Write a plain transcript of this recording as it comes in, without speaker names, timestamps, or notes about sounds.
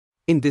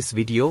In this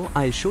video,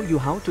 I'll show you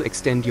how to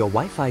extend your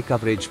Wi-Fi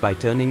coverage by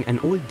turning an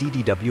old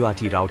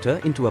DD-WRT router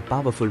into a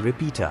powerful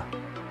repeater.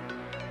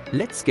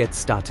 Let's get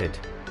started.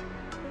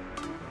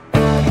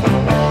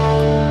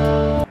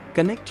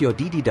 Connect your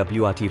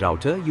DD-WRT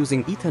router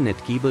using Ethernet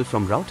cable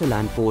from router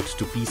LAN port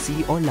to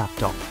PC or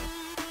laptop.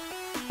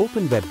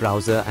 Open web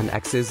browser and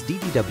access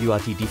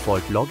DD-WRT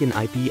default login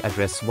IP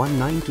address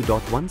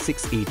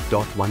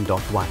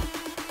 192.168.1.1.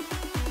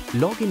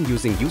 Log in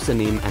using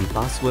username and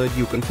password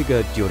you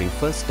configured during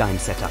first time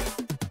setup.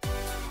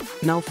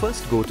 Now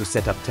first go to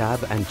Setup tab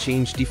and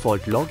change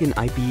default login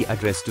IP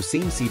address to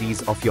same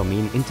series of your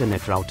main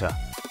internet router.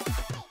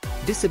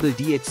 Disable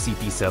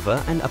DHCP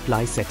server and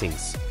apply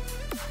settings.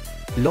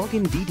 Log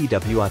in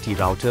DD-WRT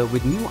router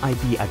with new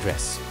IP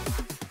address.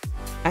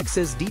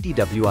 Access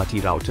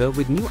DD-WRT router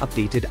with new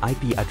updated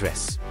IP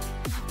address.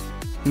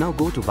 Now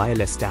go to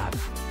Wireless tab.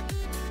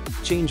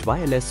 Change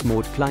wireless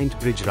mode client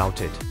bridge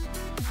routed.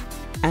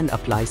 And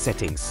apply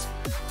settings.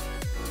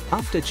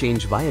 After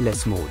change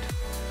wireless mode,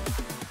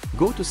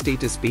 go to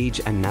status page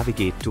and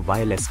navigate to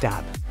Wireless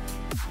tab.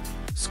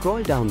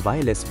 Scroll down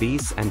Wireless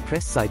base and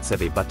press Site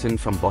Survey button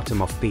from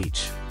bottom of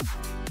page.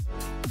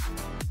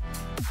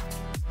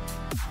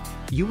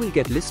 You will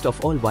get list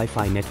of all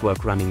Wi-Fi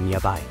network running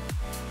nearby.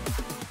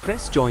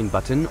 Press Join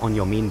button on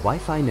your main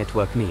Wi-Fi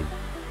network name.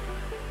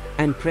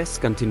 And press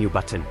Continue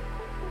button.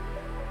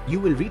 You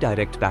will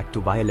redirect back to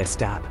Wireless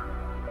tab.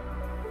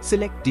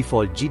 Select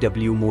default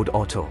GW mode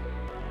auto.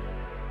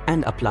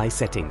 And apply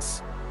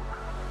settings.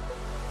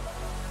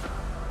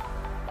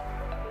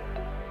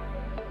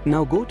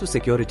 Now go to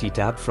Security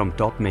tab from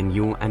top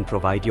menu and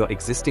provide your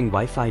existing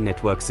Wi-Fi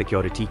network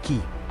security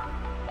key.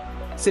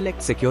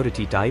 Select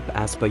security type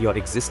as per your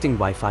existing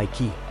Wi-Fi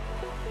key.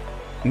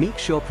 Make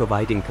sure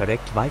providing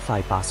correct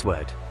Wi-Fi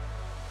password.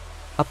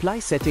 Apply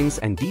settings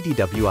and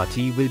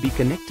DD-WRT will be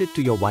connected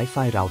to your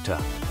Wi-Fi router.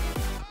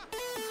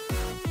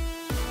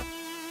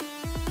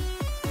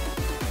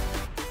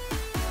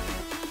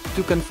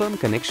 To confirm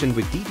connection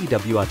with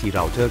DD-WRT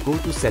router, go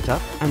to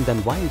Setup and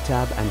then While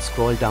tab and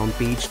scroll down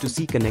page to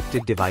see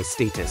connected device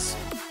status.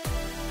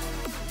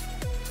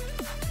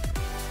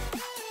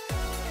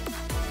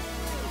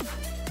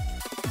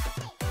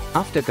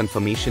 After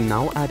confirmation,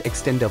 now add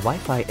extender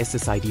Wi-Fi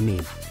SSID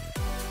name.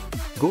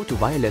 Go to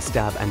Wireless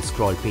tab and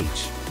scroll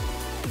page.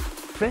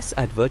 Press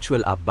Add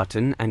Virtual Up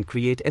button and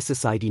create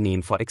SSID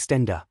name for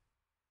extender.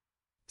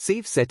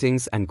 Save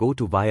settings and go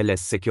to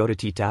Wireless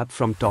Security tab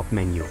from top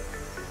menu.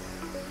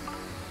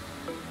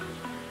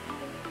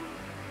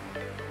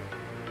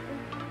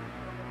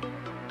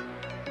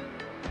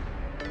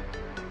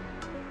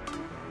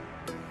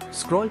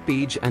 Scroll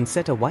page and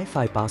set a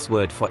Wi-Fi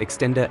password for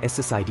extender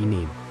SSID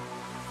name.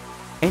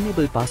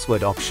 Enable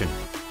password option.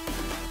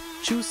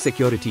 Choose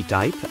security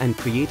type and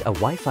create a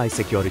Wi-Fi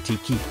security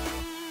key.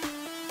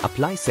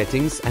 Apply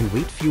settings and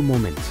wait few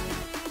moments.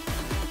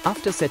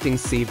 After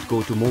settings saved,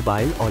 go to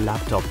mobile or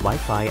laptop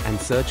Wi-Fi and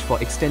search for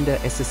extender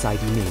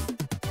SSID name.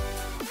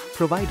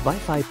 Provide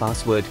Wi-Fi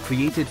password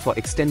created for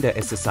extender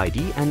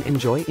SSID and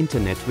enjoy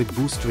internet with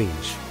boost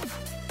range.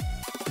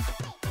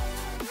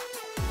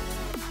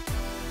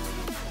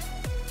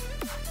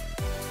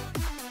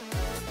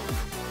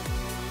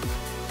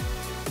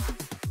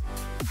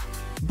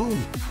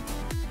 Boom!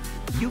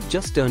 You've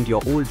just turned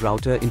your old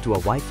router into a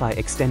Wi-Fi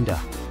extender.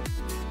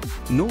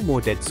 No more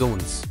dead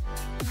zones.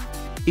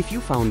 If you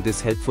found this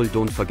helpful,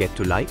 don't forget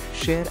to like,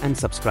 share and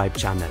subscribe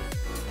channel.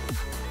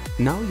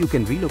 Now you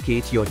can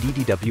relocate your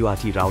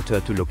DD-WRT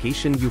router to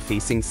location you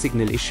facing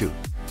signal issue.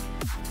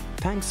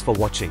 Thanks for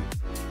watching.